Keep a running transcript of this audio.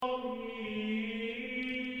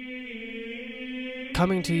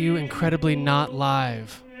coming to you incredibly not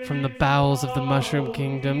live from the bowels of the Mushroom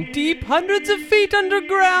Kingdom, deep hundreds of feet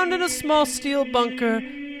underground in a small steel bunker,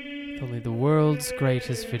 with only the world's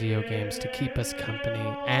greatest video games to keep us company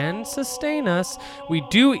and sustain us. We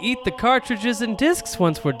do eat the cartridges and discs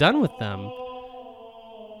once we're done with them.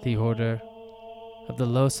 The Order of the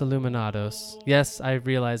Los Illuminados. Yes, I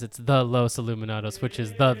realize it's the Los Illuminados, which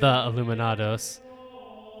is the Illuminados.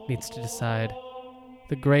 Needs to decide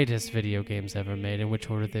the greatest video games ever made and which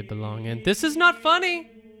order they belong in. This is not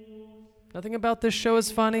funny. Nothing about this show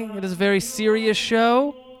is funny. It is a very serious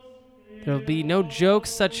show. There will be no jokes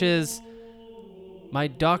such as, my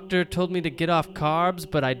doctor told me to get off carbs,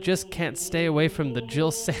 but I just can't stay away from the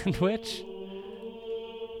Jill sandwich.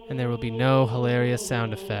 And there will be no hilarious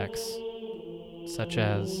sound effects, such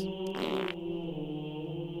as...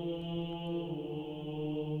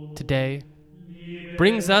 Today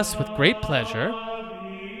brings us with great pleasure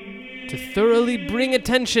to thoroughly bring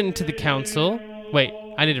attention to the council. Wait,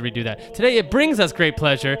 I need to redo that. Today it brings us great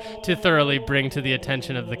pleasure to thoroughly bring to the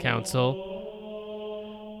attention of the council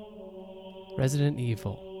Resident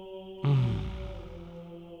Evil.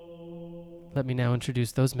 Let me now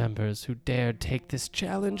introduce those members who dared take this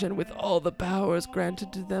challenge and with all the powers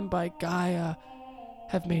granted to them by Gaia,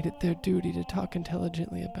 have made it their duty to talk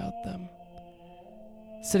intelligently about them.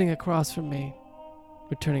 Sitting across from me,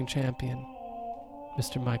 returning champion,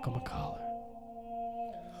 Mr. Michael McCollar.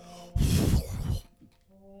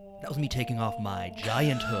 That was me taking off my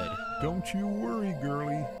giant hood. Don't you worry,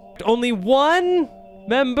 girlie. Only one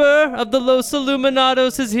member of the Los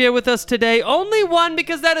Illuminados is here with us today. Only one,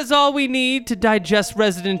 because that is all we need to digest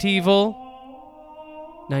Resident Evil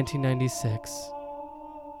 1996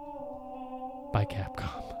 by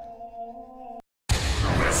Capcom.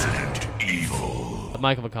 Resident Evil.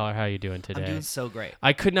 Michael McCollar, how are you doing today? I'm doing so great.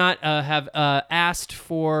 I could not have asked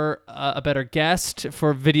for a better guest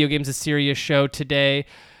for Video Games A Serious show today.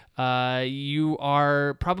 You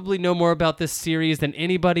are probably know more about this series than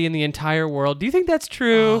anybody in the entire world. Do you think that's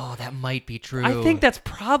true? Oh, that might be true. I think that's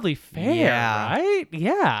probably fair, right?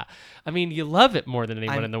 Yeah. I mean, you love it more than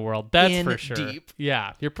anyone in the world. That's in for sure. deep.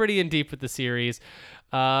 Yeah, you're pretty in deep with the series.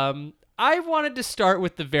 I wanted to start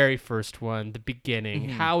with the very first one, the beginning,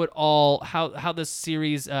 how it all, how this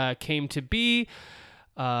series came to be.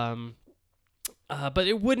 But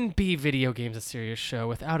it wouldn't be Video Games A Serious show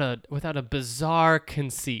without a bizarre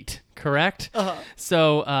conceit, correct?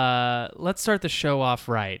 So let's start the show off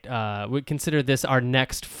right. We consider this our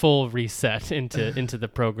next full reset into the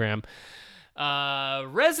program.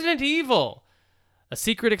 Resident Evil, a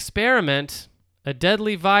secret experiment, a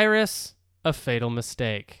deadly virus, a fatal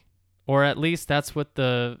mistake. Or at least that's what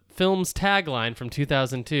the film's tagline from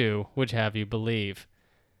 2002 would have you believe.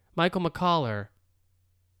 Michael McCollar,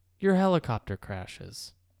 your helicopter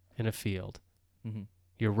crashes in a field. Mm-hmm.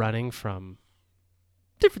 You're running from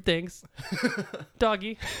different things.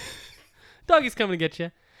 Doggy. Doggy's coming to get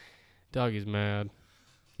you. Doggy's mad.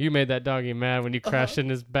 You made that doggy mad when you crashed in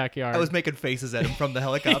his backyard. I was making faces at him from the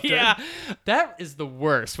helicopter. Yeah, that is the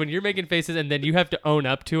worst. When you're making faces and then you have to own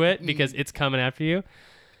up to it because it's coming after you.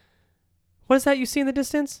 What is that you see in the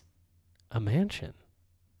distance? A mansion.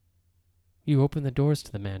 You open the doors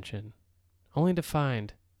to the mansion, only to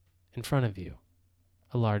find, in front of you,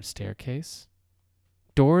 a large staircase,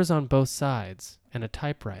 doors on both sides, and a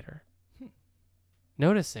typewriter.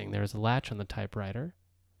 Noticing there is a latch on the typewriter,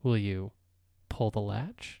 will you pull the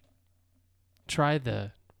latch? Try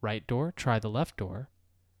the right door, try the left door,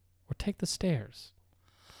 or take the stairs?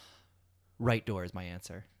 Right door is my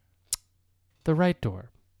answer. The right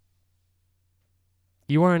door.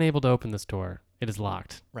 You are unable to open this door. It is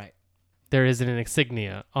locked. Right. There is an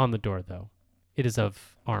insignia on the door, though. It is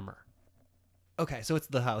of armor. Okay, so it's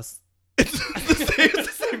the house. It's the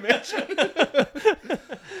same mansion.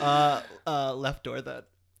 Left door then.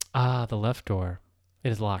 The left door.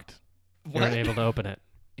 It is locked. You're What? unable to open it.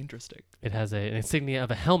 Interesting. It has an insignia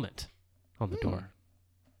of a helmet on the door.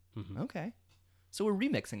 Mm-hmm. Okay. So we're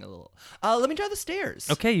remixing a little. Let me try the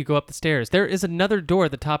stairs. Okay, you go up the stairs. There is another door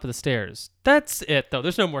at the top of the stairs. That's it, though.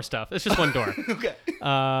 There's no more stuff. It's just one door. Okay.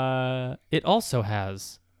 It also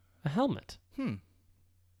has a helmet. Hmm.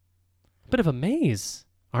 Bit of a maze,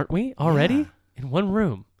 aren't we? Already? Yeah. In one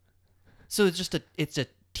room. So it's a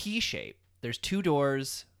T shape. There's two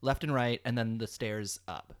doors, left and right, and then the stairs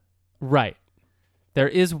up. Right. There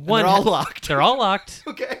is one. And they're all locked. They're all locked.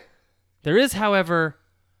 Okay. There is, however,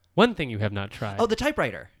 one thing you have not tried. Oh, the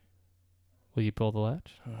typewriter. Will you pull the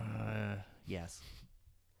latch? Yes.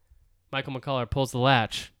 Michael McCullough pulls the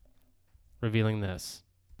latch, revealing this.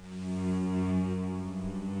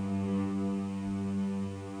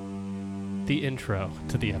 The intro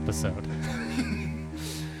to the episode.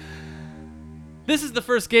 This is the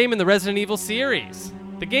first game in the Resident Evil series.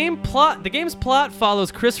 The game's plot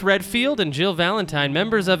follows Chris Redfield and Jill Valentine,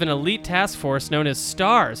 members of an elite task force known as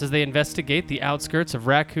STARS, as they investigate the outskirts of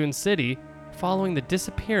Raccoon City following the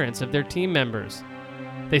disappearance of their team members.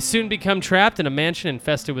 They soon become trapped in a mansion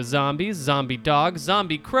infested with zombies, zombie dogs,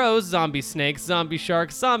 zombie crows, zombie snakes, zombie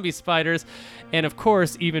sharks, zombie spiders, and of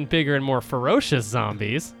course, even bigger and more ferocious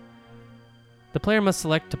zombies. The player must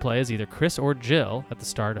select to play as either Chris or Jill at the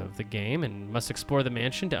start of the game and must explore the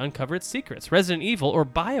mansion to uncover its secrets. Resident Evil, or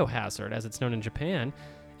Biohazard as it's known in Japan,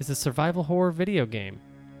 is a survival horror video game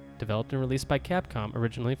developed and released by Capcom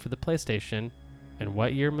originally for the PlayStation. And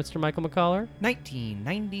what year, Mr. Michael McCollar?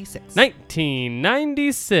 1996.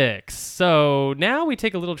 1996. So now we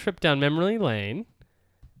take a little trip down memory lane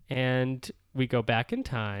and we go back in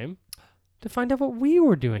time to find out what we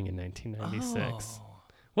were doing in 1996. Oh.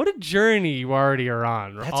 What a journey you already are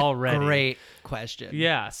on already. A great question.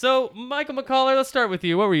 Yeah. So, Michael McCollar, let's start with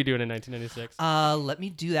you. What were you doing in 1996? Let me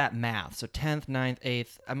do that math. So 10th, 9th,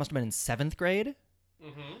 8th. I must have been in 7th grade.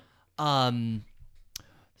 Mm-hmm.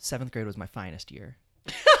 7th grade was my finest year.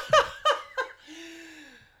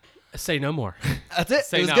 Say no more. That's it.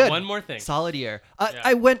 Say it was not good. one more thing. Solid year. Yeah.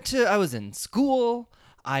 I was in school.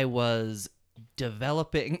 I was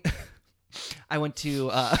developing. I went to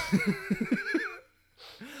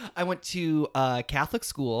Catholic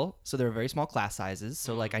school, so there were very small class sizes.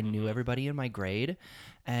 So like I knew everybody in my grade,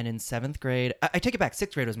 and in 7th grade, I take it back.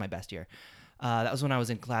 6th grade was my best year. That was when I was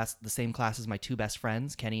in the same class as my two best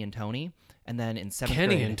friends, Kenny and Tony. And then in 7th grade,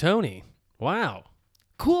 Kenny and Tony. Wow.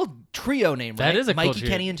 Cool trio name, right? That is a cool Mikey,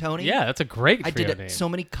 trio. Kenny, and Tony. Yeah, that's a great trio I did name. so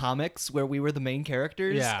many comics where we were the main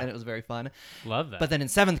characters, Yeah. and it was very fun. Love that. But then in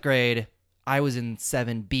 7th grade, I was in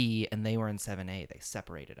 7B, and they were in 7A. They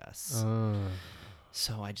separated us.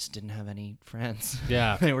 So I just didn't have any friends.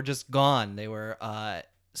 Yeah. They were just gone. They were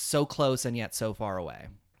so close and yet so far away.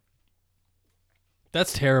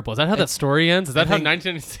 That's terrible. Is that how that story ends? Is that how think-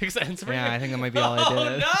 1996 ends for you? Yeah, I think that might be all I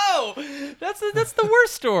did. Oh, no! That's the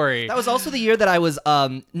worst story. That was also the year that I was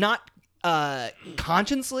not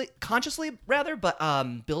consciously rather,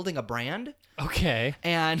 but building a brand. Okay.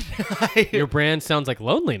 And Your brand sounds like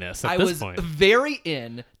loneliness at I this was point. very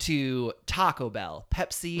into Taco Bell,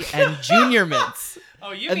 Pepsi, and Junior Mints.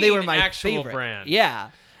 Oh, you and mean they were my actual favorite brand.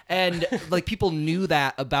 Yeah, and like people knew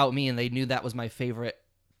that about me, and they knew that was my favorite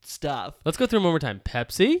stuff. Let's go through them one more time.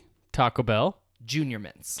 Pepsi, Taco Bell, Junior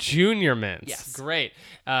Mints. Junior Mints. Yes. Great.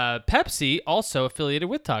 Pepsi also affiliated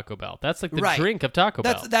with Taco Bell. That's like the Right. drink of Taco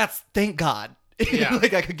Bell. That's thank God. Yeah.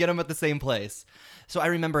 Like I could get them at the same place. So I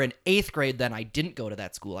remember in 8th grade, then I didn't go to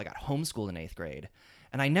that school. I got homeschooled in 8th grade.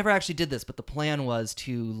 And I never actually did this, but the plan was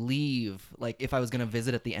to leave, like if I was going to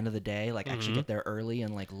visit at the end of the day, like actually get there early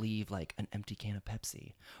and like leave like an empty can of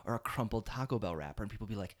Pepsi or a crumpled Taco Bell wrapper. And people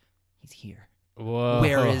would be like, he's here. Whoa.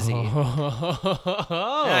 Where is he?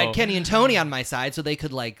 Oh. And I had Kenny and Tony on my side, so they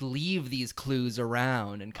could like leave these clues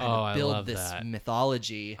around and kind Oh, of I build love this that.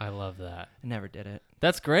 mythology. I love that. I never did it.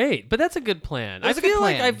 That's great, but that's a good plan. It was I a good feel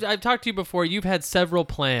like plan. I've talked to you before. You've had several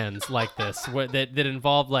plans like this that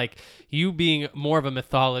involve like you being more of a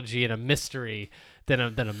mythology and a mystery than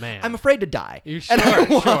a man. I'm afraid to die. You And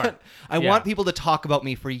sure? I Yeah. want people to talk about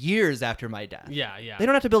me for years after my death. Yeah, yeah. They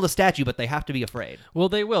don't have to build a statue, but they have to be afraid. Well,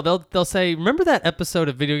 they will. They'll say, "Remember that episode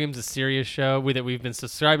of Video Games: A Serious Show that we've been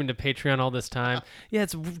subscribing to Patreon all this time? Yeah,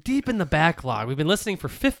 it's deep in the backlog. We've been listening for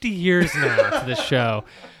 50 years now to this show."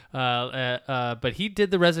 But he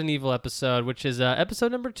did the Resident Evil episode, which is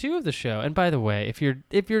episode number 2 of the show. And by the way, if you're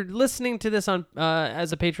listening to this on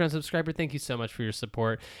as a Patreon subscriber, thank you so much for your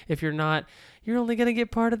support. If you're not, you're only gonna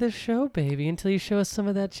get part of this show, baby, until you show us some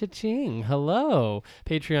of that cha-ching. Hello,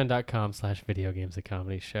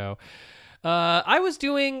 Patreon.com/videogamesacomedyshow. I was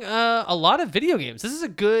doing a lot of video games. This is a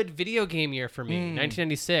good video game year for me.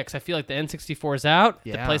 1996. I feel like the N64 is out.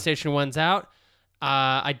 Yeah. The PlayStation 1's out.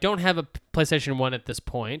 I don't have a PlayStation 1 at this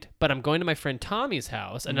point, but I'm going to my friend Tommy's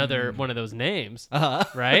house, another one of those names,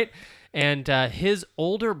 right? And his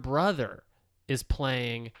older brother is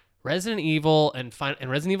playing Resident Evil and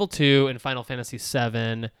Resident Evil 2 and Final Fantasy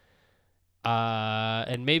 7.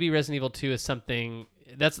 And maybe Resident Evil 2 is something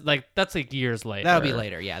that's like years later. That'll be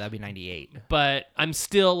later. Yeah, that'll be 98. But I'm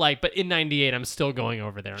still but in 98 I'm still going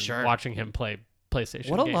over there and Sure. watching him play PlayStation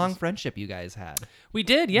What a games. long friendship you guys had. We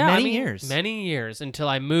did, yeah. Many years. Many years until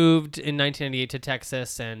I moved in 1998 to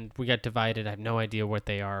Texas and we got divided. I have no idea what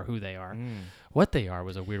they are, who they are. What they are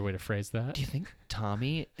was a weird way to phrase that. Do you think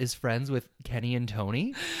Tommy is friends with Kenny and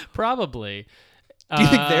Tony? Probably. Do you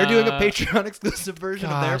think they're doing a Patreon exclusive version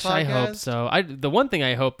of their Gosh, podcast? I hope so. The one thing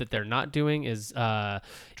I hope that they're not doing is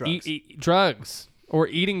Drugs. drugs or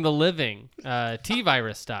eating the living,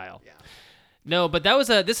 T-virus style. Yeah. No, but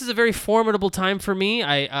this is a very formidable time for me.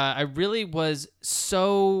 I really was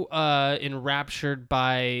so enraptured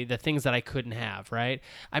by the things that I couldn't have, right?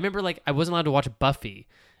 I remember like I wasn't allowed to watch Buffy,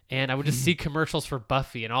 and I would just see commercials for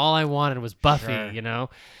Buffy, and all I wanted was Buffy, Sure. you know?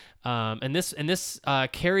 And this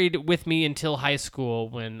carried with me until high school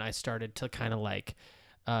when I started to kind of like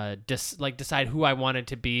decide who I wanted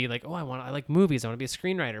to be. Like, I like movies. I want to be a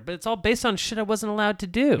screenwriter. But it's all based on shit I wasn't allowed to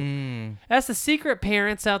do. That's the secret,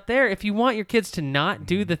 parents out there. If you want your kids to not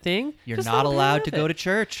do the thing, You're just not let them allowed have to it. go to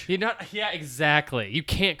church. You're not. Yeah, exactly. You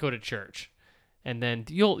can't go to church. And then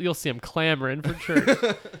you'll see them clamoring for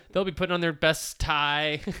church. They'll be putting on their best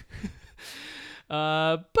tie.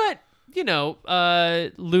 But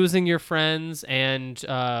losing your friends and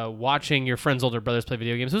watching your friends' older brothers play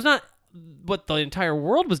video games was not what the entire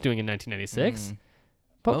world was doing in 1996.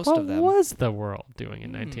 But Most what of them. was the world doing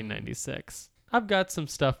in 1996? I've got some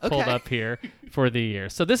stuff pulled Okay. up here for the year.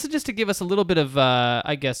 So this is just to give us a little bit of,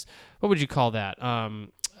 I guess, what would you call that?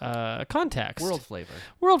 Context. World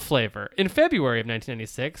flavor. In February of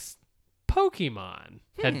 1996, Pokemon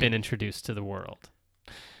had been introduced to the world.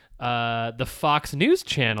 The Fox News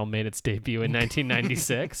Channel made its debut in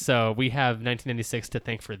 1996, so we have 1996 to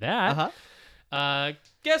thank for that. Uh-huh.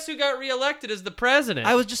 Guess who got reelected as the president?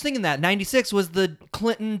 I was just thinking that 96 was the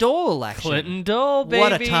Clinton Dole election. Clinton Dole, baby.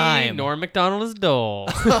 What a time. Norm Macdonald is Dole.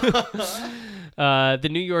 The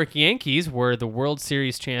New York Yankees were the World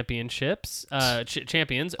Series champions,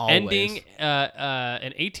 Always. ending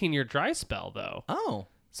an 18-year dry spell, though. Oh.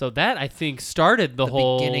 So that, I think, started the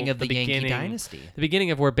whole... beginning of the Yankee dynasty. The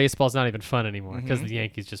beginning of where baseball's not even fun anymore because the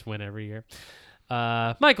Yankees just win every year.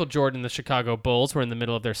 Michael Jordan and the Chicago Bulls were in the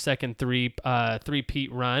middle of their second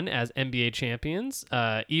three-peat run as NBA champions.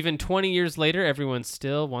 Even 20 years later, everyone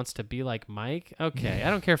still wants to be like Mike. Okay, I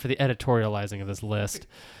don't care for the editorializing of this list.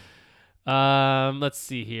 Let's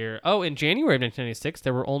see here. Oh, in January of 1996,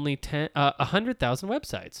 there were only 100,000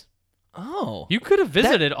 websites. Oh. You could have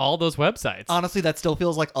visited all those websites. Honestly, that still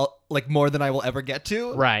feels like more than I will ever get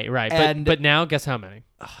to. Right. And- But now, guess how many?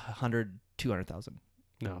 100, 200,000.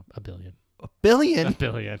 No, a billion. A billion? A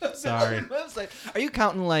billion. Sorry. Website. Are you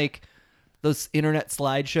counting like those internet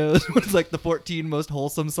slideshows where it's like the 14 most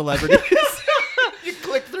wholesome celebrities? You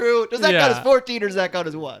click through. Does that count as 14 or does that count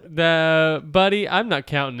as what? Buddy, I'm not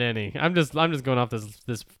counting any. I'm just going off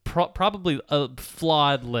this probably a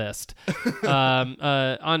flawed list.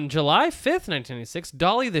 On July 5th, 1996,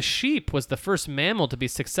 Dolly the sheep was the first mammal to be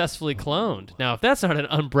successfully cloned. Now, if that's not an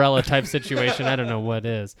umbrella type situation, I don't know what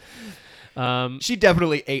is. She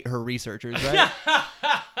definitely ate her researchers, right?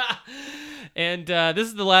 And this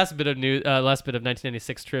is the last bit of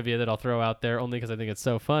 1996 trivia that I'll throw out there, only because I think it's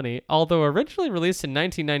so funny. Although originally released in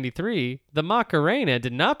 1993, the Macarena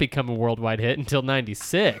did not become a worldwide hit until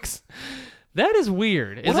 96. That is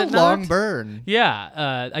weird. Is What a it long not? burn.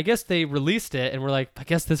 Yeah, I guess they released it and were like, I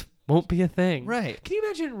guess this won't be a thing. Right. Can you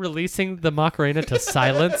imagine releasing the Macarena to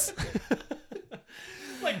silence?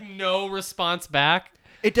 Like no response back.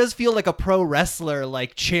 It does feel like a pro wrestler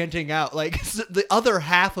like chanting out. Like the other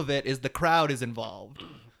half of it is the crowd is involved.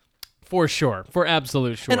 For sure. For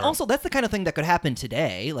absolute sure. And also, that's the kind of thing that could happen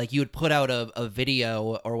today. Like, you would put out a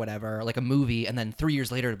video or whatever, like a movie, and then 3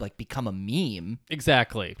 years later, it'd like become a meme.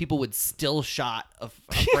 Exactly. People would still shot a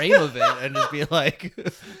frame of it and just be like,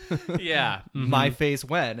 Yeah. my face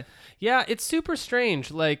when. Yeah, it's super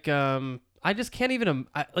strange. Like, I just can't even.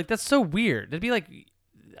 Like, that's so weird. It'd be like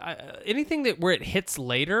anything where it hits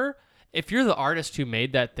later. If you're the artist who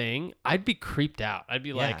made that thing, I'd be creeped out. I'd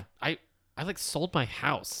be like, I like sold my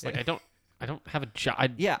house. Like, I don't have a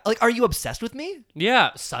job. Yeah. Like, are you obsessed with me? Yeah.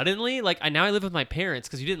 Suddenly, like, now I live with my parents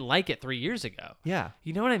because you didn't like it 3 years ago. Yeah.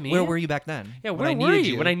 You know what I mean? Where were you back then? Yeah, When where I were needed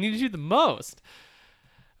you when I needed you the most?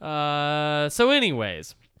 So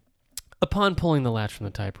anyways, upon pulling the latch from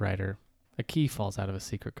the typewriter, a key falls out of a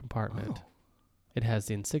secret compartment. Oh. It has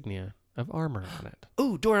the insignia of armor on it.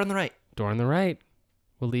 Ooh, door on the right. Door on the right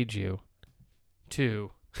will lead you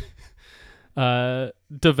to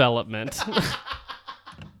development.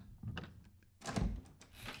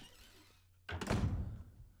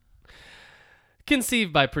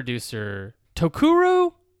 Conceived by producer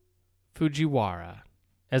Tokuro Fujiwara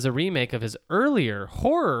as a remake of his earlier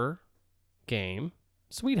horror game,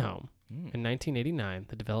 Sweet Home. In 1989,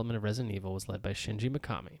 the development of Resident Evil was led by Shinji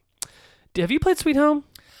Mikami. Have you played Sweet Home?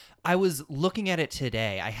 I was looking at it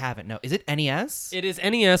today. I haven't. No. Is it NES? It is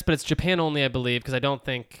NES, but it's Japan only, I believe, because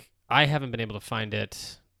I haven't been able to find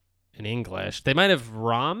it in English. They might have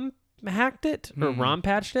ROM hacked it or ROM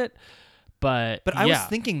patched it, but I yeah. was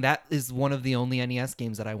thinking that is one of the only NES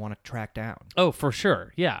games that I want to track down. Oh, for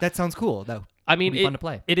sure, yeah. That sounds cool, though. I mean, It'll be fun to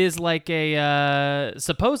play. it is like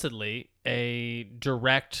supposedly a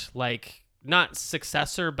direct, like, not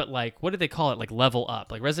successor, but like, what do they call it? Like level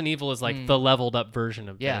up. Like Resident Evil is like the leveled up version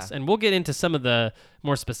of Yeah. this. And we'll get into some of the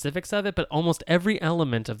more specifics of it, but almost every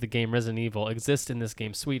element of the game Resident Evil exists in this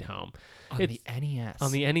game, Sweet Home. On the NES.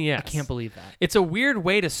 On the NES. I can't believe that. It's a weird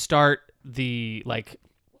way to start the, like,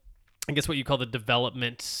 I guess what you call the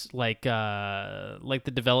development, like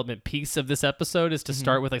the development piece of this episode is to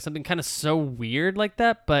start with like something kind of so weird like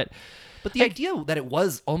that. But the idea that it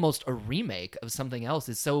was almost a remake of something else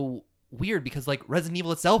is so weird because like Resident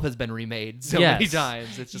Evil itself has been remade so many Yes.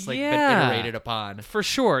 times. It's just like Yeah. been iterated upon. for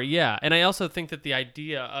sure, yeah. And I also think that the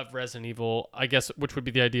idea of Resident Evil, I guess, which would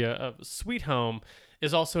be the idea of Sweet Home,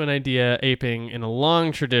 is also an idea aping in a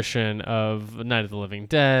long tradition of Night of the Living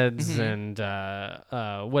Dead's and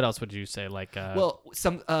what else would you say? Like, Well,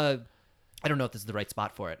 I don't know if this is the right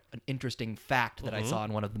spot for it. An interesting fact that I saw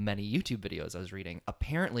in one of the many YouTube videos I was reading.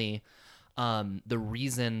 Apparently, the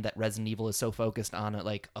reason that Resident Evil is so focused on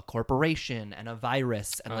like a corporation and a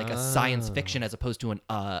virus and like a science fiction as opposed to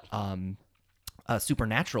a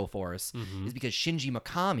supernatural force is because Shinji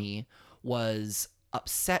Mikami was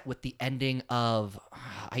upset with the ending of.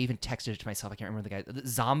 I even texted it to myself. I can't remember the guy.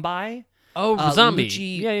 Zombie. Zombie.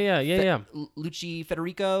 Lucci Yeah. Lucci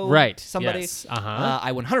Federico. Right. Somebody. Yes. Uh-huh.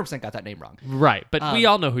 I 100% got that name wrong. Right. But we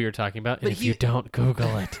all know who you're talking about. And but if you don't,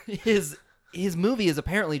 Google it. His movie is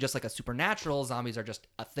apparently just like a supernatural. Zombies are just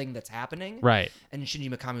a thing that's happening. Right. And Shinji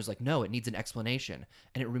Mikami was like, no, it needs an explanation.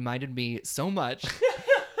 And it reminded me so much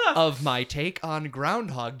of my take on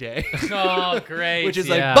Groundhog Day. Oh, great. Which is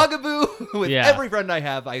yeah. like bugaboo with Yeah. every friend I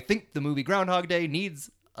have. I think the movie Groundhog Day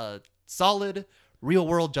needs a solid real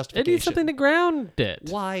world It justification. needs something to ground it.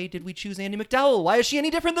 Why did we choose Andy McDowell? Why is she any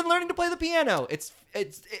different than learning to play the piano? It's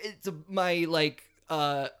my like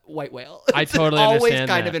white whale. I It's totally always understand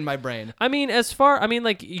kind that. of in my brain. I mean,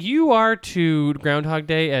 like you are to Groundhog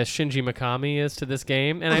Day as Shinji Mikami is to this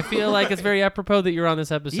game, and I feel like it's very apropos that you're on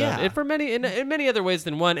this episode. Yeah. And for many, in many other ways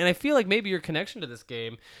than one. And I feel like maybe your connection to this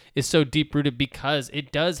game is so deep rooted because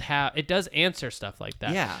it does answer stuff like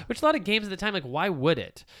that. Yeah. Which a lot of games at the time, like, why would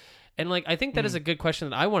it? And like, I think that is a good question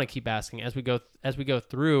that I want to keep asking as we go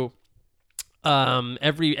through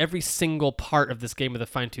every single part of this game with a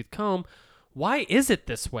fine-tooth comb. Why is it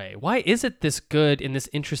this way? Why is it this good and this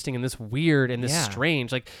interesting and this weird and this Yeah.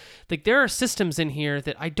 strange? Like there are systems in here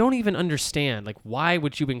that I don't even understand. Like, why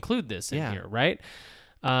would you include this in Yeah. here, right?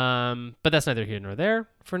 But that's neither here nor there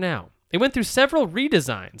for now. It went through several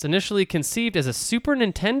redesigns, initially conceived as a Super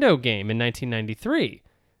Nintendo game in 1993,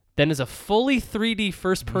 then as a fully 3D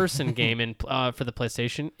first-person game for the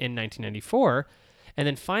PlayStation in 1994, and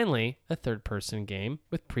then finally a third-person game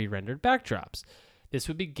with pre-rendered backdrops. This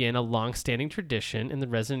would begin a long-standing tradition in the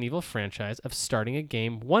Resident Evil franchise of starting a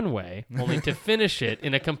game one way, only to finish it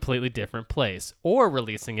in a completely different place, or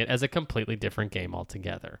releasing it as a completely different game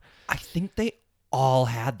altogether. I think they all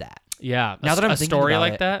had that. Yeah, Now that I'm a thinking story about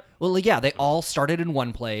like it, that. Well, yeah, they all started in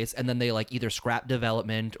one place, and then they like either scrapped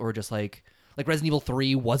development or just like Resident Evil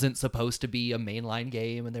 3 wasn't supposed to be a mainline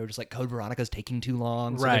game, and they were just like Code Veronica's taking too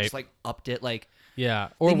long, so Right. they just like upped it. Like Yeah,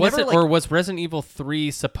 or They was never, it? like- Or was Resident Evil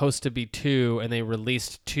 3 supposed to be 2, and they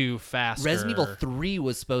released 2 faster? Resident Evil 3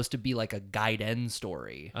 was supposed to be like a Gaiden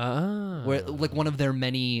story, Oh, where like one of their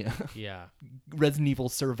many yeah, Resident Evil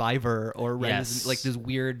Survivor or Yes. like these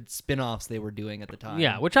weird spin-offs they were doing at the time.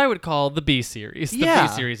 yeah, which I would call the B series, the Yeah.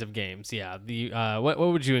 B series of games. Yeah, the what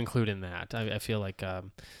would you include in that? I feel like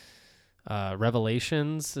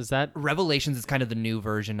Revelations, is that? Revelations is kind of the new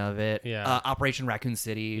version of it. Yeah. Operation Raccoon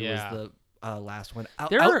City Yeah. was the last one.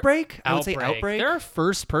 There are- Outbreak? I would say Outbreak. There are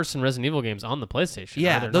first-person Resident Evil games on the PlayStation.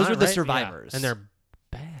 Yeah, are there those not, are the right? survivors. Yeah, and they're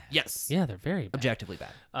bad. Yes. Yeah, they're very bad. Objectively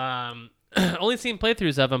bad. Only seen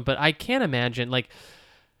playthroughs of them, but I can't imagine, like,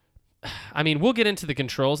 I mean, we'll get into the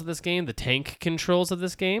controls of this game, the tank controls of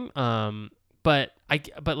this game. But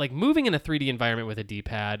like moving in a 3D environment with a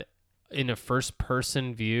D-pad in a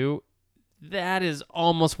first-person view, that is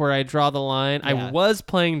almost where I draw the line. Yeah. I was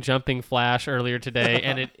playing Jumping Flash earlier today,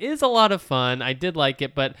 and it is a lot of fun. I did like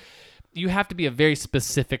it, but you have to be a very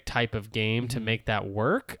specific type of game to make that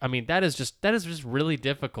work. I mean, that is just really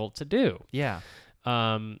difficult to do. Yeah.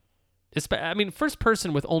 I mean, first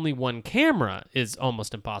person with only one camera is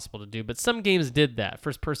almost impossible to do, but some games did that.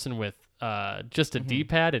 First person with just a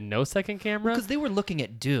D-pad and no second camera. Because they were looking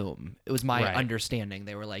at Doom. It was my Right. understanding.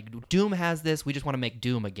 They were like, Doom has this. We just want to make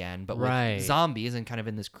Doom again, but Right. with zombies and kind of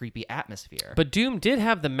in this creepy atmosphere. But Doom did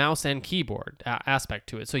have the mouse and keyboard aspect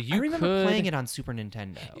to it, so you I remember could playing it on Super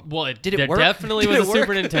Nintendo. Well, Did it there work? definitely Did was it a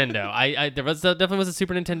Super work? Nintendo. There definitely was a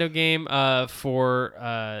Super Nintendo game for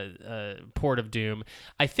port of Doom.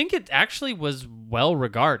 I think it actually was well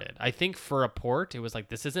regarded. I think for a port, it was like,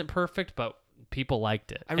 this isn't perfect, but people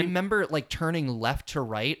liked it. I remember like turning left to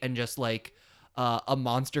right and just like a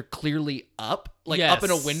monster clearly up in a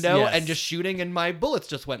Yes, window yes. and just shooting, and my bullets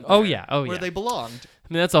just went. Oh, there, yeah, oh, where yeah. they belonged.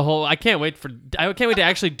 I mean, that's a whole. I can't wait to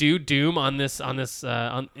actually do Doom in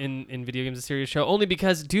video games, a serious show, only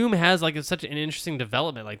because Doom has like such an interesting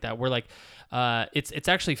development like that, where like it's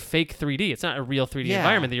actually fake 3D. It's not a real 3D Yeah.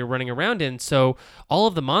 environment that you're running around in. So all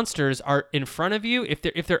of the monsters are in front of you. If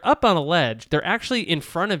they're up on a ledge, they're actually in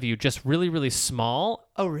front of you, just really really small.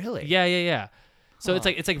 Oh, really? Yeah. So it's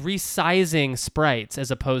like resizing sprites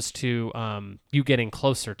as opposed to you getting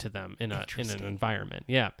closer to them in an environment.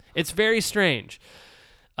 Yeah, it's very strange.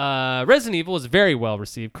 Resident Evil is very well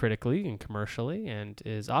received critically and commercially, and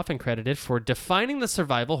is often credited for defining the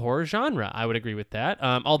survival horror genre. I would agree with that.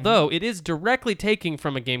 Although it is directly taking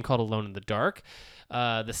from a game called Alone in the Dark.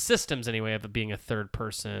 The systems, anyway, of it being a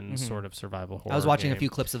third-person sort of survival horror. I was watching game. a few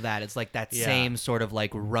clips of that. It's like that Yeah. same sort of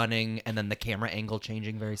like running and then the camera angle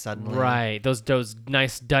changing very suddenly. Right, those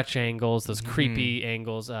nice Dutch angles, those creepy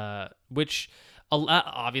angles, which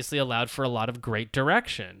obviously allowed for a lot of great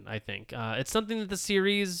direction. I think it's something that the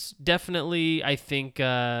series definitely. I think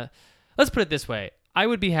let's put it this way: I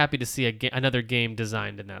would be happy to see another game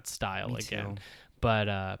designed in that style Me again. too. But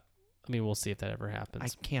I mean, we'll see if that ever happens.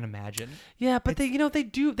 I can't imagine. Yeah, but they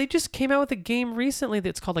just came out with a game recently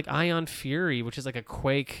that's called like Ion Fury, which is like a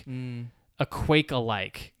Quake. A Quake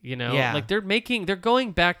alike, Yeah. like they're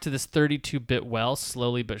going back to this 32-bit well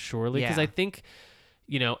slowly but surely, because Yeah. I think,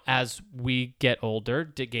 as we get older,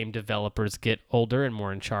 game developers get older and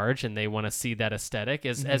more in charge, and they want to see that aesthetic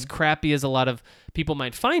as crappy as a lot of people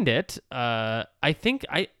might find it. I think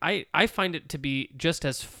I find it to be just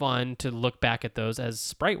as fun to look back at those as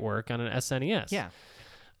sprite work on an SNES. Yeah.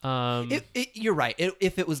 Um, You're right.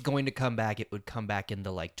 If it was going to come back, it would come back in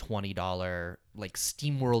the like $20 like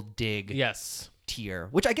SteamWorld Dig yes. tier,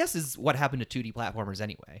 which I guess is what happened to 2D platformers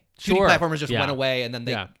anyway. Sure. 2D platformers just Yeah. went away, and then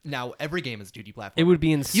Yeah. now every game is 2D platformer. It would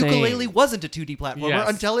be insane. Ukulele wasn't a 2D platformer Yes.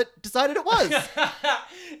 until it decided it was.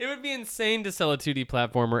 It would be insane to sell a 2D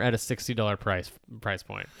platformer at a $60 price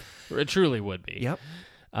point. It truly would be. Yep.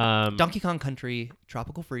 Donkey Kong Country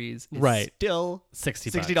Tropical Freeze is Right. still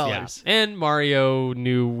 $60. Yeah. And Mario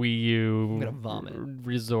New Wii U I'm gonna vomit.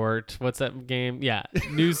 Resort. What's that game? Yeah.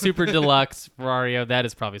 New Super Deluxe Mario. That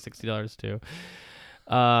is probably $60 too.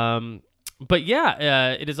 But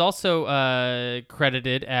yeah, it is also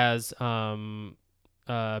credited as beyond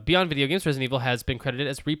video games. Resident Evil has been credited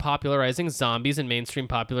as repopularizing zombies in mainstream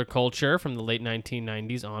popular culture from the late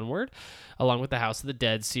 1990s onward, along with the House of the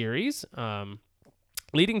Dead series.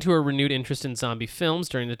 Leading to a renewed interest in zombie films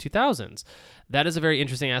during the 2000s. That is a very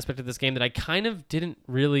interesting aspect of this game that I kind of didn't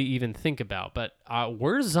really even think about. But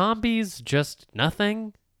were zombies just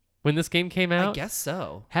nothing when this game came out? I guess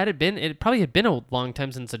so. It probably had been a long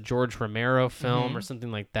time since a George Romero film or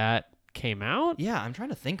something like that came out. Yeah, I'm trying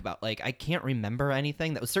to think about, like, I can't remember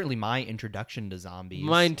anything. That was certainly my introduction to zombies.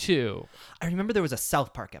 Mine too. I remember there was a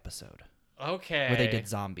South Park episode Okay. where they did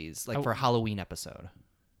zombies, like for a Halloween episode.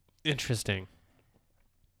 Interesting.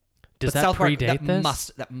 Does But that South Park, predate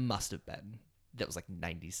this? That must have been. That was like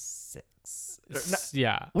 96.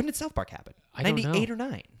 Yeah. When did South Park happen? I don't know. 98 or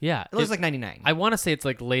 9? Yeah. It was like 99. I want to say it's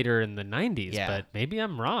like later in the 90s, Yeah. but maybe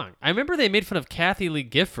I'm wrong. I remember they made fun of Kathy Lee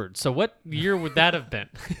Gifford. So what year would that have been?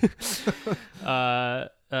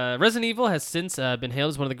 Resident Evil has since been hailed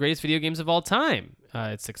as one of the greatest video games of all time.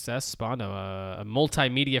 Its success spawned a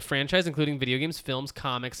multimedia franchise, including video games, films,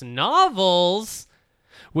 comics, novels,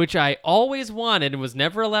 which I always wanted and was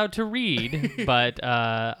never allowed to read, but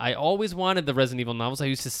I always wanted the Resident Evil novels. I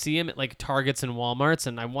used to see them at like Targets and Walmarts,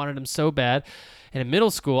 and I wanted them so bad. And in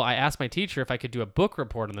middle school, I asked my teacher if I could do a book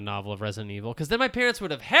report on the novel of Resident Evil, because then my parents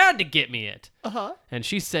would have had to get me it. Uh-huh. And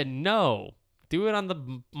she said, no, do it on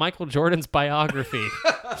the Michael Jordan's biography.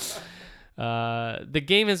 The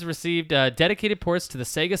game has received dedicated ports to the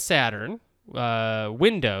Sega Saturn,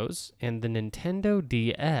 Windows, and the Nintendo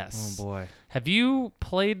DS. Oh, boy. Have you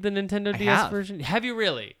played the Nintendo DS have. version? Have you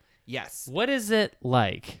really? Yes. What is it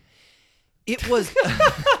like? It was...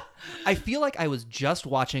 I feel like I was just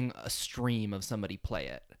watching a stream of somebody play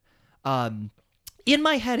it. In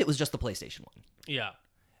my head, it was just the PlayStation 1. Yeah.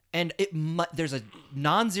 And there's a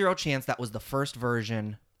non-zero chance that was the first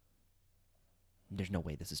version there's no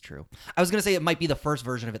way this is true. I was going to say it might be the first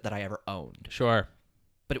version of it that I ever owned, Sure.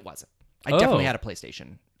 but it wasn't. I definitely Oh. had a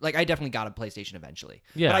PlayStation. Like, I definitely got a PlayStation eventually.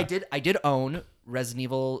 Yeah. But I did own Resident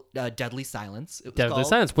Evil Deadly Silence. It was Deadly called.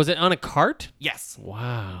 Silence. Was it on a cart? Yes.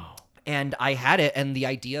 Wow. And I had it, and the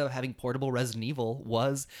idea of having portable Resident Evil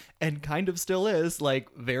was, and kind of still is, like,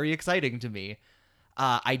 very exciting to me.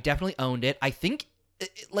 I definitely owned it. I think,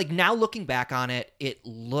 like, now looking back on it, it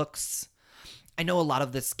looks... I know a lot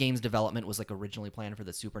of this game's development was, like, originally planned for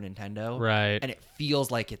the Super Nintendo. Right. And it feels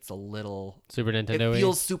like it's a little... Super Nintendo. It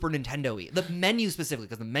feels Super Nintendo-y. The menu specifically,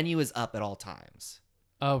 because the menu is up at all times.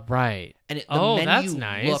 Oh, right. And the Oh, menu that's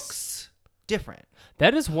nice. looks different.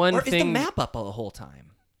 That is one Or thing. is the map up the whole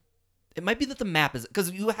time? It might be that the map is... Because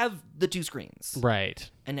you have the two screens. Right.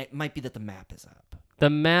 And it might be that the map is up. The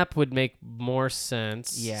map would make more sense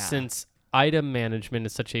since item management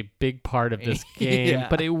is such a big part of this game, Yeah.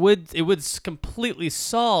 but it would completely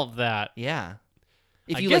solve that. Yeah.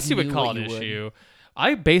 If I you, guess like, you would knew call what it you would. issue.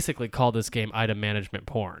 I basically call this game item management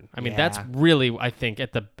porn. I mean, that's Yeah. really, I think,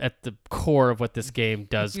 at the core of what this game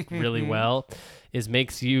does really well, is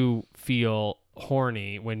makes you feel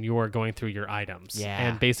horny when you're going through your items. Yeah.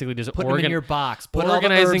 And basically just Put them in your box. Put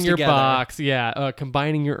organizing all the herbs your together. box. Yeah.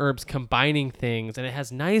 Combining your herbs, combining things. And it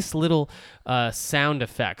has nice little sound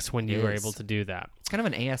effects when you It are is. able to do that. It's kind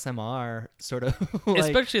of an ASMR sort of... like,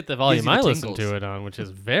 Especially at the volume you the I listen tingles. to it on, which is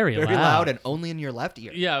very, very loud and only in your left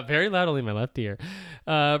ear. Yeah, very loud, only in my left ear.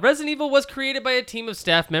 Resident Evil was created by a team of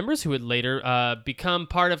staff members who would later become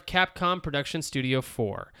part of Capcom Production Studio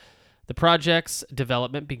 4. The project's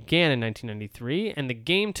development began in 1993, and the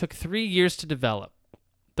game took 3 years to develop.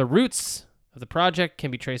 The roots of the project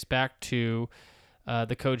can be traced back to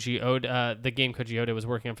the game Koji Oda was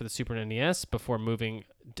working on for the Super NES before moving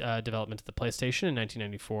development to the PlayStation in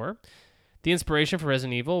 1994. The inspiration for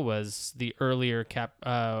Resident Evil was the earlier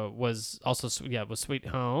was Sweet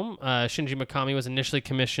Home. Shinji Mikami was initially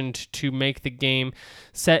commissioned to make the game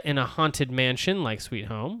set in a haunted mansion like Sweet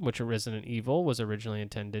Home, which Resident Evil was originally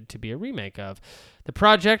intended to be a remake of. The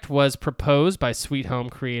project was proposed by Sweet Home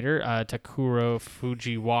creator Takuro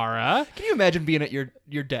Fujiwara. Can you imagine being at your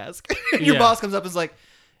desk and your Yeah. boss comes up and is like,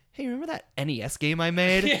 hey, remember that NES game I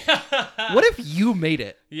made? What if you made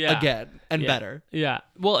it again and better? Yeah.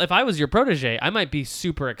 Well, if I was your protege, I might be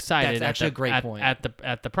super excited. That's actually a great point.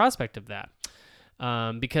 At the prospect of that,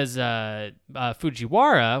 because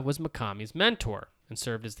Fujiwara was Mikami's mentor and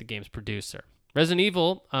served as the game's producer. Resident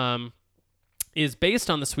Evil is based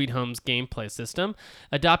on the Sweet Home's gameplay system,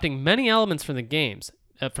 adopting many elements from the game.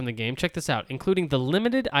 Check this out, including the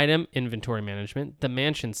limited item inventory management, the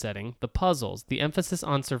mansion setting, the puzzles, the emphasis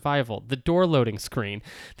on survival, the door loading screen,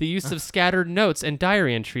 the use of scattered notes and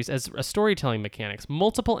diary entries as storytelling mechanics,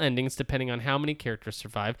 multiple endings depending on how many characters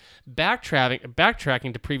survive,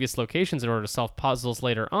 backtracking to previous locations in order to solve puzzles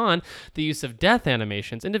later on, the use of death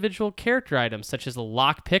animations, individual character items such as a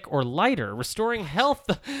lockpick or lighter, restoring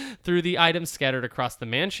health through the items scattered across the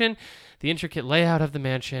mansion, the intricate layout of the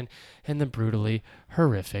mansion, and the brutally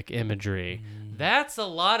horrific imagery. That's a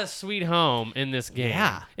lot of Sweet Home in this game.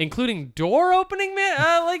 Yeah. Including door opening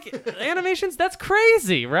animations. That's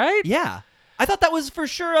crazy, right? Yeah. I thought that was for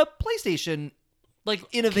sure a PlayStation Like,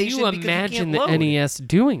 innovation. can you because imagine can't the load. NES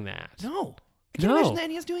doing that? No. Can you No. imagine the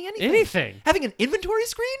NES doing anything? Anything. Having an inventory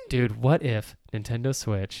screen? Dude, what if Nintendo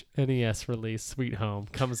Switch NES release Sweet Home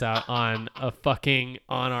comes out on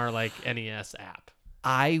our like NES app?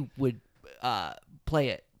 I would play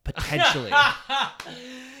it, potentially.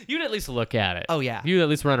 You'd at least look at it. Oh, yeah. You'd at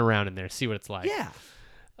least run around in there, see what it's like. Yeah.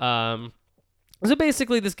 So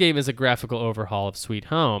basically, this game is a graphical overhaul of Sweet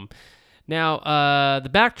Home. Now, the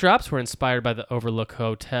backdrops were inspired by the Overlook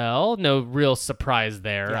Hotel. No real surprise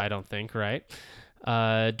there, Yeah. I don't think, right?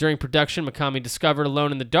 During production, Mikami discovered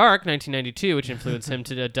Alone in the Dark, 1992, which influenced him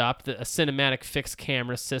to adopt a cinematic fixed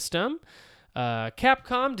camera system.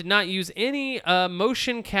 Capcom did not use any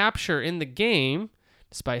motion capture in the game,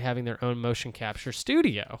 despite having their own motion capture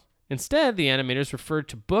studio. Instead, the animators referred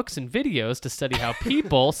to books and videos to study how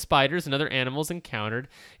people, spiders, and other animals encountered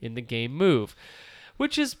in the game move.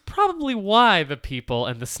 Which is probably why the people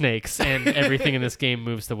and the snakes and everything in this game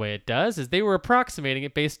moves the way it does, is they were approximating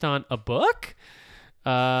it based on a book.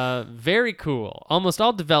 Very cool. Almost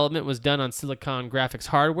all development was done on Silicon Graphics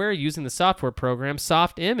hardware using the software program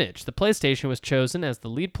Softimage. The PlayStation was chosen as the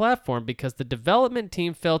lead platform because the development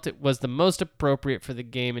team felt it was the most appropriate for the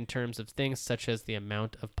game in terms of things such as the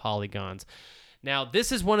amount of polygons. Now,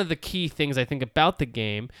 this is one of the key things I think about the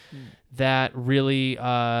game that really,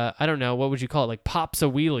 I don't know, what would you call it? Like pops a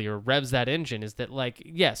wheelie or revs that engine is that, like,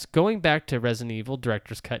 yes, going back to Resident Evil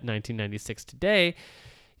Director's Cut 1996 today,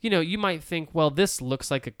 you might think, well, this looks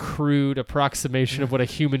like a crude approximation of what a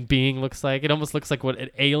human being looks like. It almost looks like what an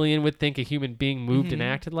alien would think a human being moved and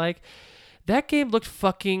acted like. That game looked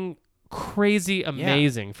fucking crazy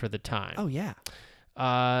amazing for the time. Oh yeah.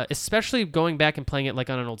 Especially going back and playing it like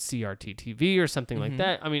on an old CRT TV or something like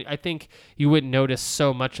that. I mean, I think you wouldn't notice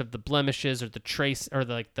so much of the blemishes or the trace or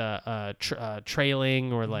the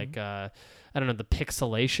trailing or like I don't know, the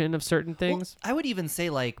pixelation of certain things. Well, I would even say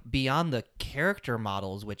like beyond the character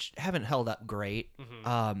models, which haven't held up great,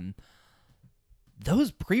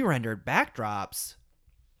 those pre-rendered backdrops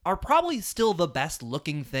are probably still the best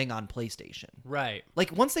looking thing on PlayStation. Right.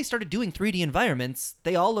 Like once they started doing 3D environments,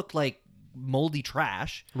 they all look like moldy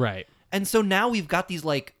trash. Right. And so now we've got these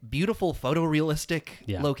like beautiful photorealistic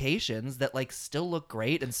Yeah. locations that like still look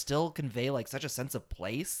great and still convey like such a sense of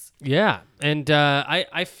place. Yeah, and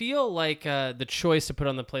I feel like the choice to put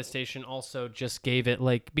on the PlayStation also just gave it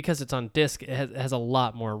like, because it's on disc, it has a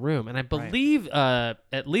lot more room, and I believe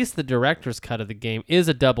at least the director's cut of the game is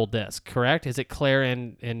a double disc. Correct? Is it Claire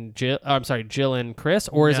and Jill? I'm sorry, Jill and Chris,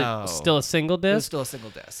 or is No. it still a single It's disc? still a single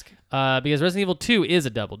disc. Because Resident Evil 2 is a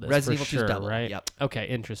double disc. Resident for Evil 2 is sure, double, right? yep. Okay,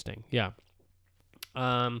 interesting. Yeah.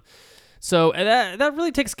 So that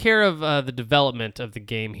really takes care of the development of the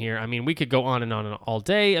game here. I mean, we could go on and on all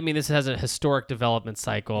day. I mean, this has a historic development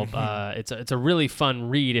cycle. It's a really fun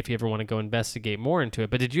read if you ever want to go investigate more into it.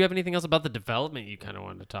 But did you have anything else about the development you kind of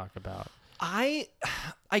wanted to talk about? I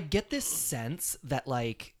get this sense that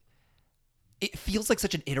like it feels like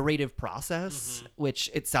such an iterative process,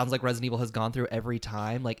 which it sounds like Resident Evil has gone through every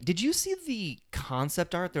time. Like, did you see the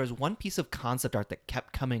concept art? There was one piece of concept art that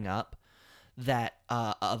kept coming up that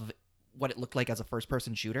of what it looked like as a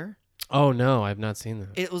first-person shooter. Oh no, I've not seen that.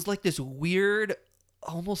 It was like this weird,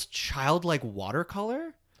 almost childlike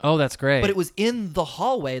watercolor, Oh, that's great. but it was in the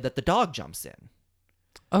hallway that the dog jumps in.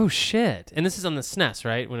 Oh shit! And this is on the SNES,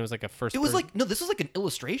 right? When it was like a first. It was like, no, this was like an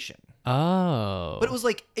illustration. Oh. But it was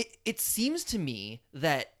like, it seems to me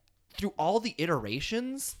that through all the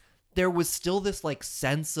iterations, there was still this like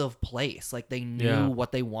sense of place. Like they knew Yeah.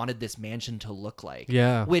 what they wanted this mansion to look like.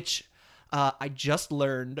 Yeah. Which I just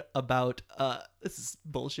learned about, this is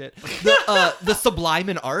bullshit, the sublime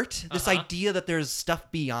in art. This idea that there's stuff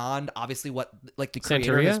beyond, obviously, what like the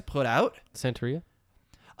creator Santeria? has put out. Santeria?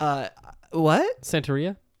 What?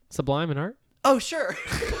 Santeria? Sublime in art? Oh, sure.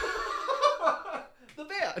 The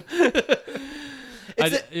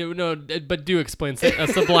band. No, but do explain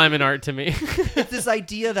Sublime in art to me. It's this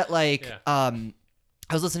idea that like I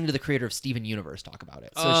was listening to the creator of Steven Universe talk about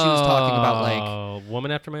it. So she was talking about like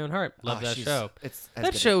Woman After My Own Heart. Love that show. It's as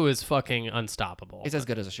That good show is fucking unstoppable. It's as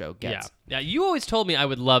good as a show yeah. gets. Yeah, you always told me I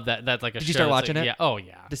would love that. That's like a show. Did you start that's watching like, it? Yeah. Oh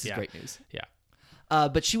yeah. This is yeah. great news. Yeah.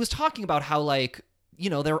 But she was talking about how like, you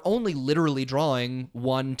know, they're only literally drawing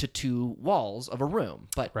 1 to 2 walls of a room,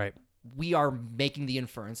 but Right. we are making the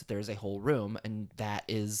inference that there is a whole room, and that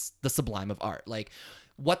is the sublime of art. Like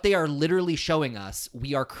what they are literally showing us,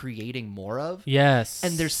 we are creating more of. Yes.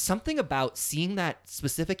 And there's something about seeing that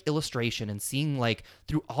specific illustration and seeing like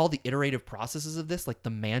through all the iterative processes of this, like the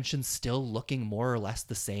mansion still looking more or less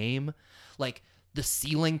the same. Like the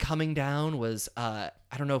ceiling coming down was, I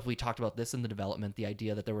don't know if we talked about this in the development, the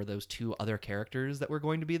idea that there were those 2 other characters that were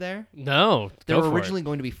going to be there. No. There go were for originally it.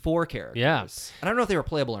 going to be 4 characters. Yeah. And I don't know if they were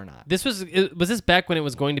playable or not. Was this back when it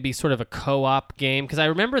was going to be sort of a co-op game? Because I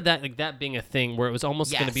remember that like that being a thing where it was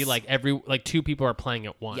almost going to be Yes. like 2 people are playing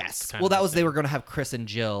at once. Yes. kind Well, of that a was, thing. they were going to have Chris and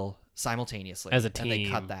Jill simultaneously. As a And they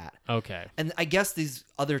cut team. that. Okay. And I guess these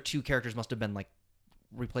other 2 characters must have been like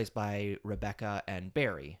replaced by Rebecca and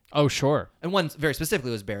Barry. Oh sure. And one very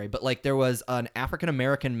specifically was Barry, but like there was an African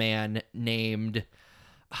American man named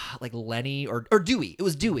like Lenny or Dewey. It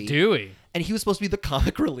was Dewey. Dewey. And he was supposed to be the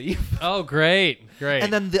comic relief. Oh great.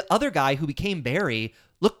 And then the other guy who became Barry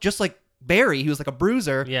looked just like Barry. He was like a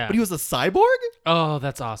bruiser, Yeah. but he was a cyborg. Oh,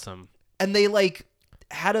 that's awesome. And they like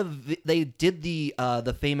they did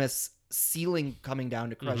the famous ceiling coming down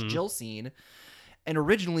to crush Jill scene. And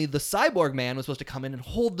originally the cyborg man was supposed to come in and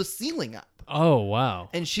hold the ceiling up. Oh wow.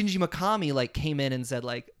 And Shinji Mikami like came in and said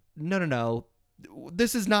like, no,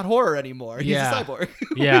 this is not horror anymore. He's Yeah. a cyborg.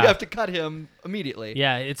 Yeah. We have to cut him immediately.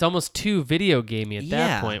 Yeah, it's almost too video gamey at that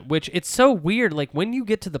Yeah. point, which it's so weird. Like when you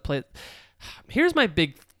get to the play, here's my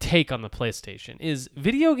big take on the PlayStation: is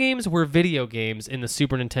video games were video games in the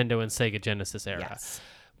Super Nintendo and Sega Genesis era. Yes.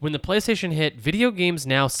 When the PlayStation hit, video games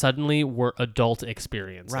now suddenly were adult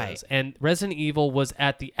experiences. Right. And Resident Evil was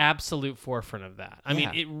at the absolute forefront of that. I mean,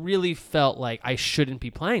 Yeah. it really felt like I shouldn't be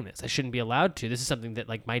playing this. I shouldn't be allowed to. This is something that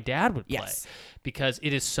like my dad would play. Yes. Because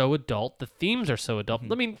it is so adult. The themes are so adult.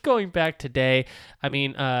 I mean, going back today, I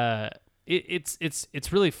mean,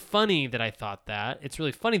 it's really funny that I thought that. It's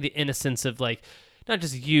really funny the innocence of like not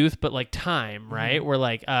just youth but like time, right? Where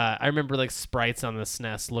like I remember like sprites on the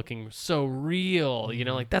SNES looking so real, you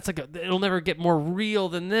know, like that's like it'll never get more real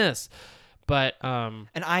than this. But And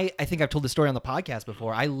I think I've told this story on the podcast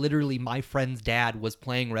before. I literally, my friend's dad was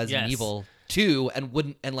playing Resident Yes. Evil 2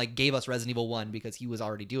 and like gave us Resident Evil 1 because he was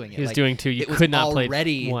already doing it. he was Like, doing 2. You it was could not play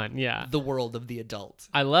already 1. Yeah. the world of the adult.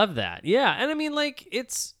 I love that. Yeah. And I mean, like,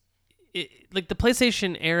 like the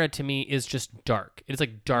PlayStation era to me is just dark. It's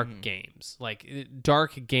like dark games. Like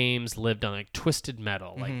dark games lived on like Twisted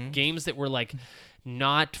Metal, like games that were like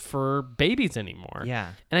not for babies anymore.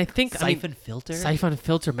 Yeah. And I think Siphon Filter? Siphon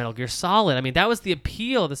Filter, Metal Gear Solid. I mean, that was the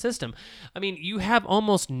appeal of the system. I mean, you have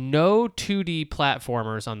almost no 2D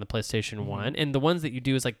platformers on the PlayStation 1, and the ones that you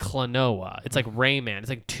do is like Klonoa. It's like Rayman. It's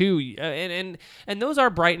like 2 and those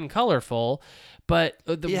are bright and colorful, but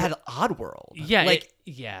It had Oddworld. yeah, Like,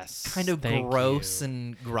 yes, kind of thank gross you.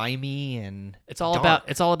 and grimy and It's all dark.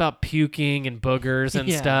 about puking and boogers and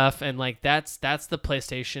Yeah. stuff, and like that's the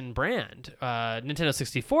PlayStation brand. Nintendo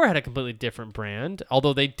 64 had a completely different brand,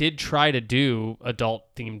 although they did try to do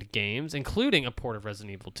adult themed games, including a port of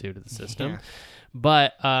Resident Evil 2 to the system. Yeah.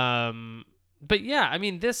 But yeah, I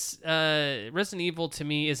mean this Resident Evil to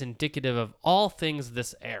me is indicative of all things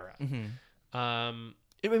this era.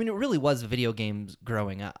 I mean, it really was video games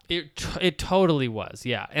growing up. It totally was,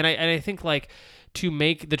 yeah. And I think like to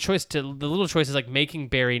make the little choices like making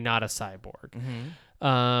Barry not a cyborg,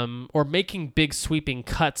 or making big sweeping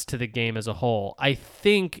cuts to the game as a whole, I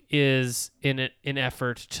think is in an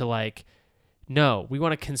effort to like, no, we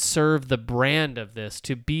want to conserve the brand of this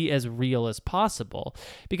to be as real as possible.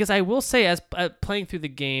 Because I will say, as playing through the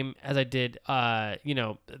game as I did, you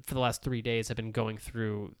know, for the last 3 days, I've been going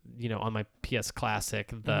through, you know, on my PS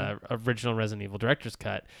Classic, the original Resident Evil Director's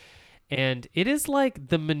Cut. And it is like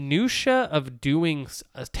the minutia of doing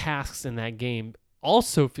tasks in that game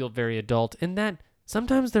also feel very adult in that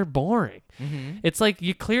sometimes they're boring. It's like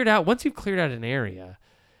once you've cleared out an area,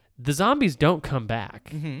 the zombies don't come back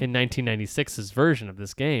in 1996's version of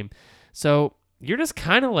this game. So you're just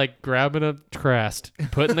kind of like grabbing a crest,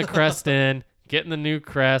 putting the crest in, getting the new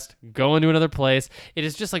crest, going to another place. It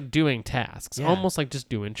is just like doing tasks, almost like just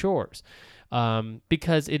doing chores.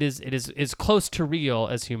 Because it is close to real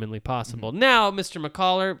as humanly possible. Now, Mr.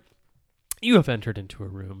 McCollar, you have entered into a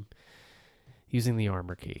room using the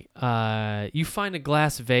armor key. You find a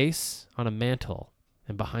glass vase on a mantle,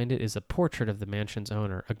 and behind it is a portrait of the mansion's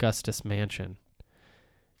owner, Augustus Mansion.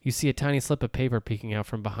 You see a tiny slip of paper peeking out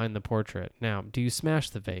from behind the portrait. Now, do you smash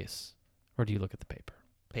the vase, or do you look at the paper?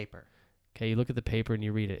 Paper. Okay, you look at the paper and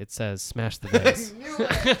you read it. It says, smash the vase.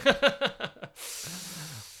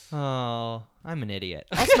 Oh, I'm an idiot.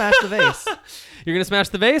 I'll smash the vase. You're going to smash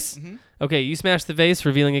the vase? Okay, you smash the vase,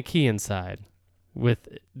 revealing a key inside with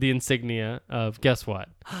the insignia of, guess what?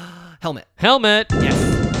 Helmet. Helmet!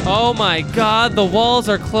 Yes. Oh my god, the walls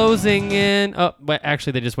are closing in. Oh, but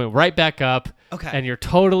actually, they just went right back up. Okay. And you're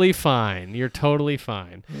totally fine. You're totally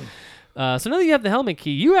fine. So now that you have the helmet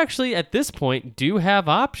key, you actually, at this point, do have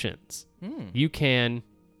options. You can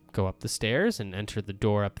go up the stairs and enter the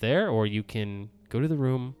door up there, or you can go to the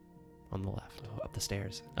room on the left. Oh, up the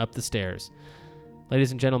stairs. Up the stairs.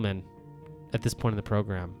 Ladies and gentlemen, at this point in the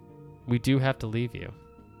program, we do have to leave you.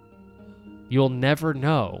 You'll never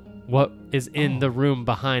know what is in the room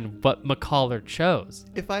behind what McCollar chose.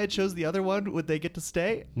 If I had chose the other one, would they get to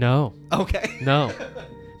stay? No. Okay. No.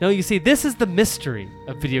 No, you see, this is the mystery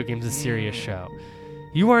of Video Games, a Serious Show.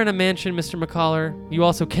 You are in a mansion, Mr. McCollar. You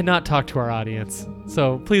also cannot talk to our audience,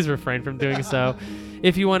 so please refrain from doing so.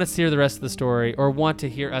 If you want to hear the rest of the story or want to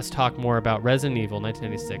hear us talk more about Resident Evil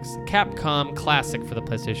 1996, Capcom classic for the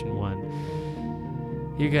PlayStation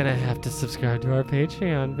 1, you're going to have to subscribe to our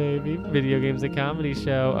Patreon, baby. Video Games, a Comedy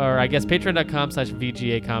Show. Or I guess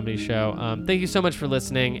patreon.com/VGA Comedy Show. Thank you so much for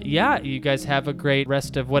listening. Yeah, you guys have a great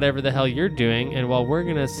rest of whatever the hell you're doing. And while we're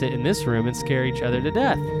going to sit in this room and scare each other to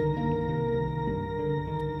death.